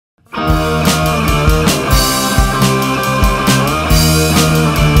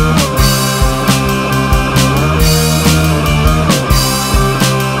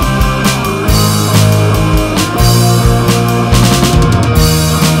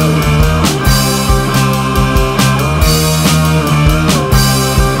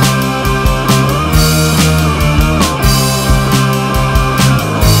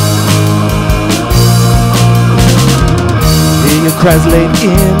cries late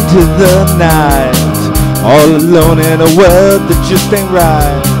into the night, all alone in a world that just ain't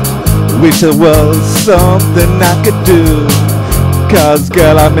right. Wish there was something I could do, 'cause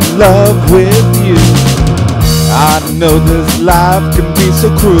girl, I'm in love with you. I know this life can be so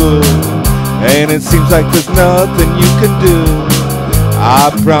cruel, and it seems like there's nothing you can do.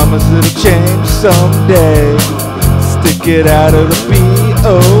 I promise it'll change someday. Stick it out, it'll be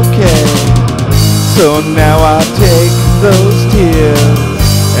okay. So now I take those tears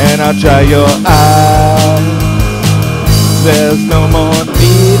and I'll dry your eyes. There's no more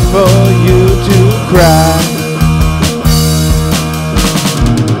need for you to cry.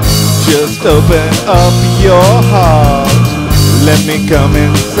 Just open up your heart, let me come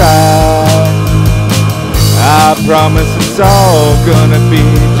inside. I promise it's all gonna be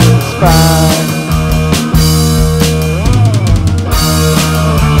just fine.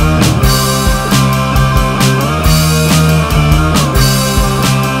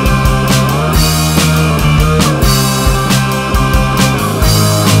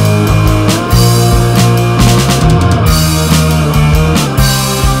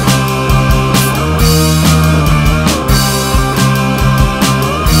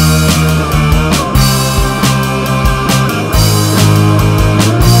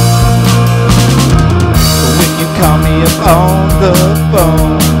 Call me up on the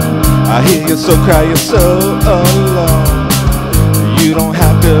phone, I hear you so cry, you're so alone. You don't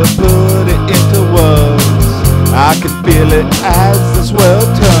have to put it into words, I can feel it as this world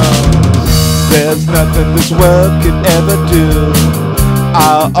turns. There's nothing this world could ever do,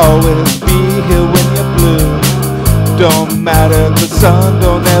 I'll always be here when you're blue. Don't matter if the sun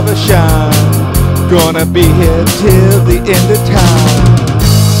don't ever shine, gonna be here till the end of time.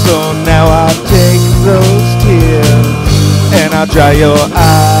 So now I'll take those tears and I'll dry your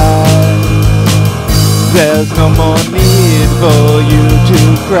eyes. There's no more need for you to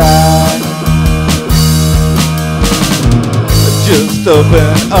cry. Just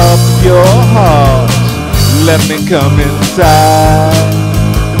open up your heart, let me come inside.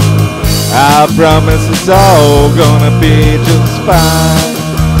 I promise it's all gonna be just fine.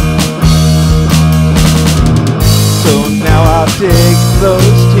 So now I'll take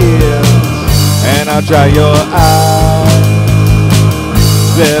those tears and I'll dry your eyes.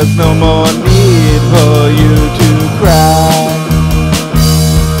 There's no more need for you to cry.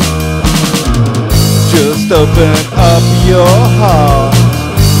 Just open up your heart,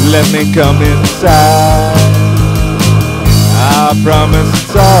 let me come inside. I promise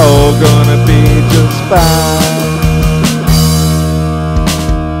it's all gonna be just fine.